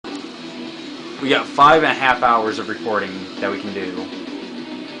We got 5.5 hours of recording that we can do.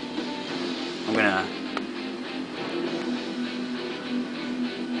 I'm gonna...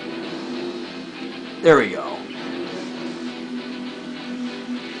 There we go.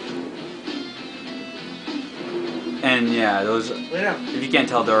 And yeah, those... If you can't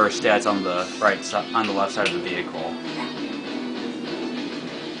tell, there are stats on the right side, on the left side of the vehicle.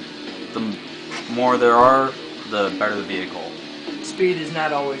 The more there are, the better the vehicle. Speed is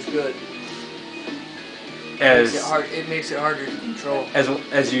not always good. It makes it harder to control.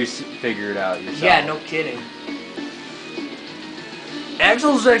 As you figured out yourself. Yeah, no kidding.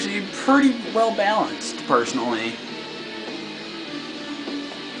 Axle's actually pretty well balanced, personally.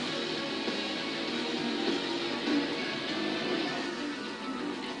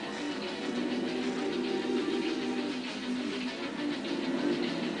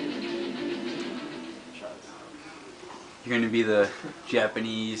 You're gonna be the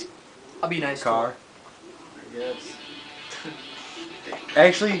Japanese I'll be nice car. Yes.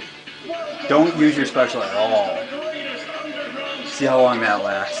 Actually, don't use your special at all. See how long that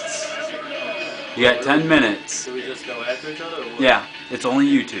lasts. You got 10 minutes. Do we just go after each other? Or what? Yeah, it's only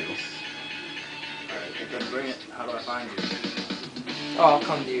you two. Alright, then bring it. How do I find you? Oh, I'll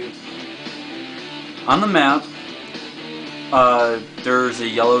come to you. On the map, there's a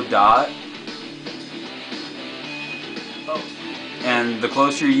yellow dot. Oh. And the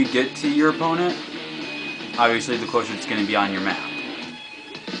closer you get to your opponent, obviously the closer it's going to be on your map.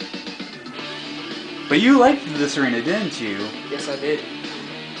 But you liked this arena, didn't you? Yes, I did.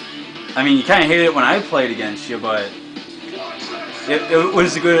 I mean, you kind of hated it when I played against you, but it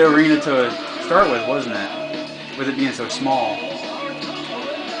was a good arena to start with, wasn't it? With it being so small.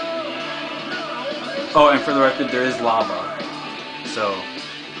 Oh, and for the record, there is lava. So.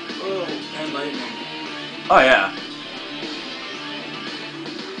 Oh, and lightning. Oh, yeah.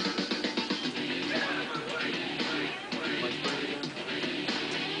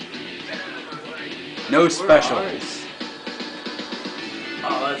 No specials.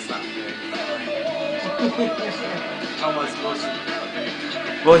 Oh, that's not fair. How am I supposed to?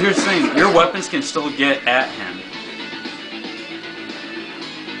 Okay. Well, here's the thing. Your weapons can still get at him.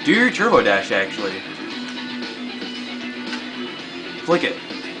 Do your turbo dash, actually. Flick it.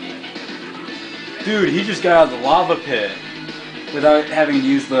 Dude, he just got out of the lava pit without having to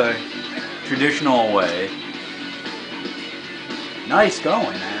use the traditional way. Nice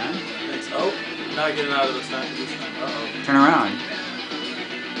going, man. Thanks. Oh, not getting out of this time. Uh-oh. Turn around.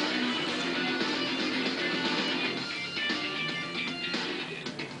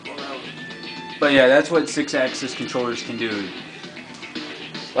 But yeah, that's what 6-axis controllers can do.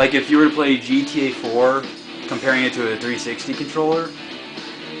 Like if you were to play GTA 4, comparing it to a 360 controller,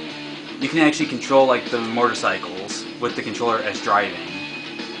 you can actually control like the motorcycles with the controller as driving.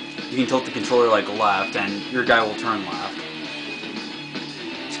 You can tilt the controller like left and your guy will turn left.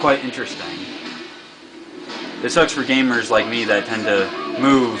 It's quite interesting. It sucks for gamers like me that tend to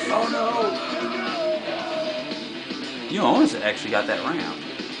move. Oh no! You almost actually got that ramp.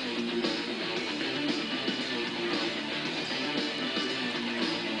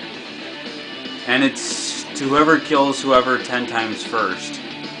 And it's to whoever kills whoever 10 times first.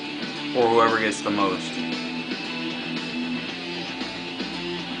 Or whoever gets the most.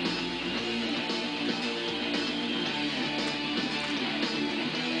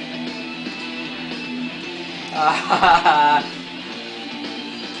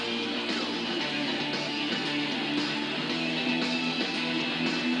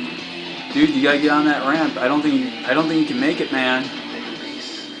 Dude, you gotta get on that ramp. I don't think you can make it, man.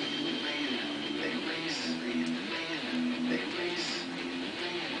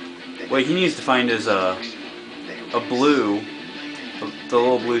 What he needs to find is a blue, the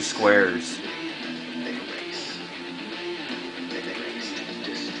little blue squares.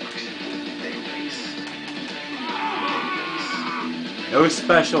 No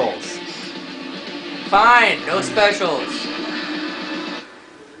specials. Fine, no specials.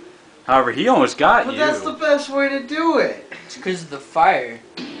 However, he almost got you. But that's the best way to do it. It's because of the fire.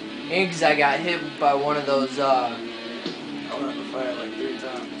 And because I got hit by one of those, I went on the fire like 3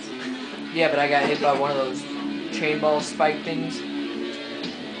 times. yeah, but I got hit by one of those chain ball spike things.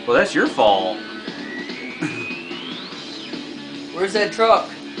 Well, that's your fault. Where's that truck?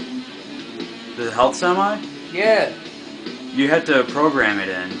 The health semi? Yeah. You had to program it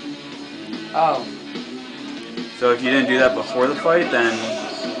in. Oh. So if you didn't do that before the fight, then...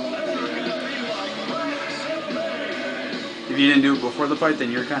 If you didn't do it before the fight,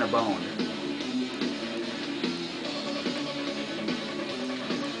 then you're kind of boned.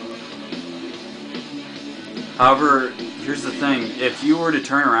 However, Here's the thing. If you were to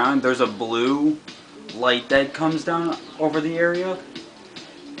turn around, there's a blue light that comes down over the area.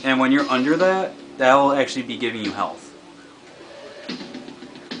 And when you're under that, that'll actually be giving you health.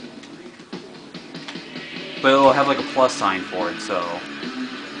 But it'll have like a plus sign for it, so...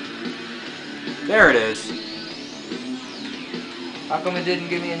 There it is. How come it didn't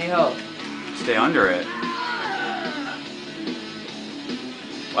give me any help? Stay under it.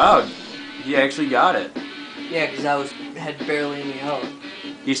 Wow, he actually got it. Yeah, because had barely any help.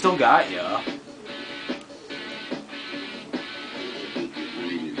 He still got ya.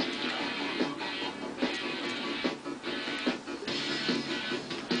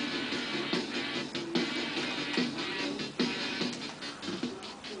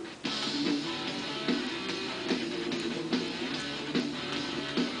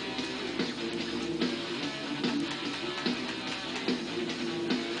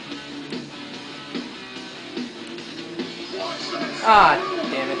 Ah,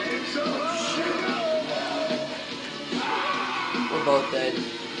 damn it. We're both dead.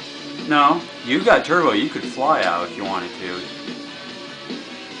 No, you got turbo. You could fly out if you wanted to.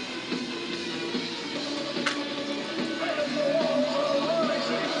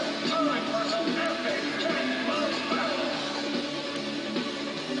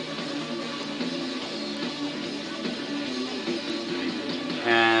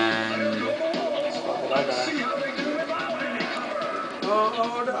 And...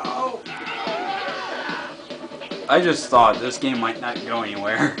 Oh no! I just thought this game might not go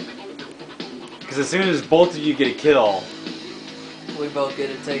anywhere. Because as soon as both of you get a kill... We both get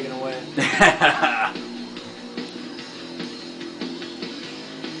it taken away.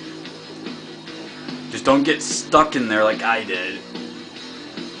 Just don't get stuck in there like I did.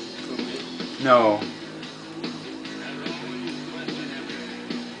 No.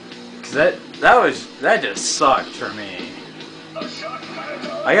 Cause that just sucked for me.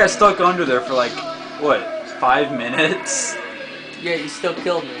 I got stuck under there for like, what, 5 minutes? Yeah, you still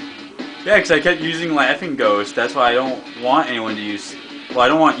killed me. Yeah, because I kept using Laughing Ghost. That's why I don't want anyone to use... Well, I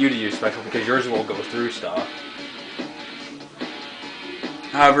don't want you to use Special because yours will go through stuff.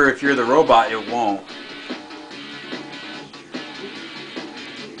 However, if you're the robot, it won't.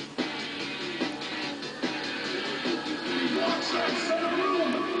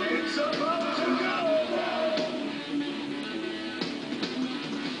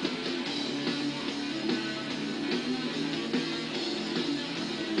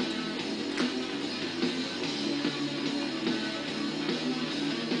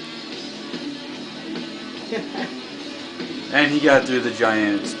 And he got through the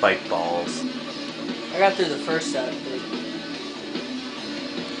giant spike balls. I got through the first set.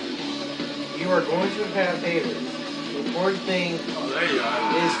 You are going to have haters. The important thing There you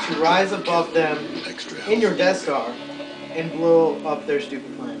are. is to rise above them in your Death Star and blow up their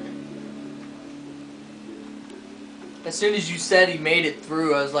stupid planet. As soon as you said he made it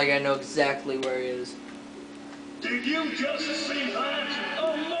through, I was like, I know exactly where he is. Did you just see that?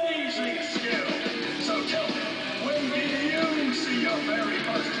 Amazing skill! So tell me, when did you see your very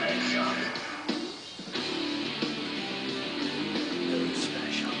first headshot? Really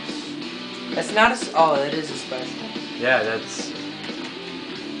special. That's not a... Oh, that is a special. Yeah, that's...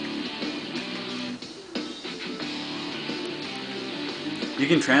 You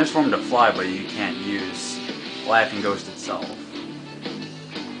can transform to fly, but you can't use Laughing Ghost itself.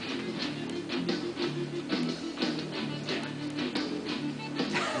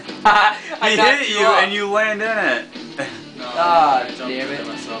 I He knocked hit you off. and you land in it. No, Ah, I jumped damn into it.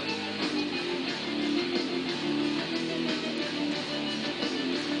 myself.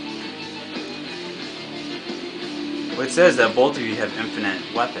 Well, it says that both of you have infinite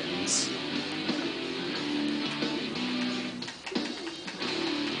weapons.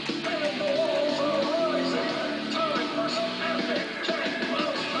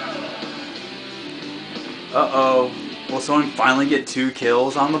 Uh-oh. Will someone finally get 2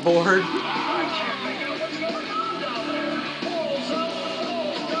 kills on the board?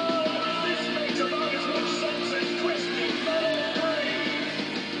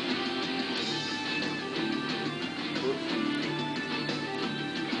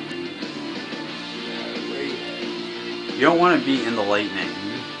 You don't want to be in the lightning.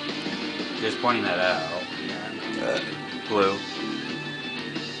 Just pointing that out. Blue.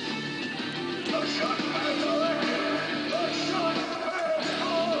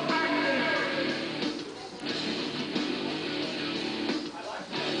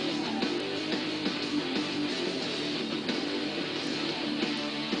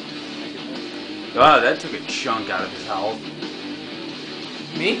 Wow, that took a chunk out of his health.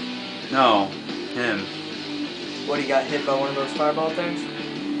 Me? No, him. What, he got hit by one of those fireball things?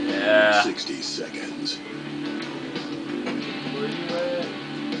 Yeah. 60 seconds. Where you at?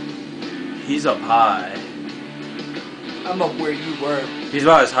 He's up high. I'm up where you were. He's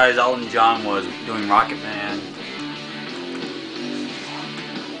about as high as Elton John was doing Rocket Man.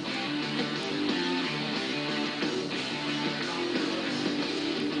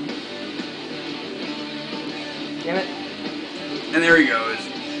 Damn it. And there he goes.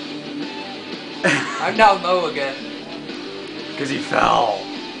 I'm down low again. Because he fell.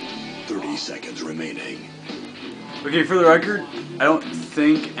 30 seconds remaining. Okay, for the record, I don't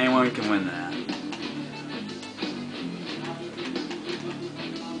think anyone can win that.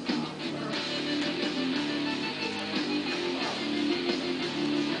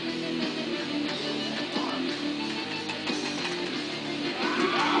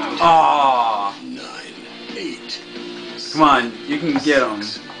 Ah! 9, 8. Come on, you can get him.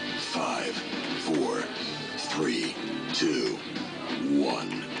 5, 4, 3, 2,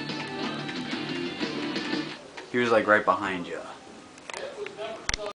 1. He was like right behind you.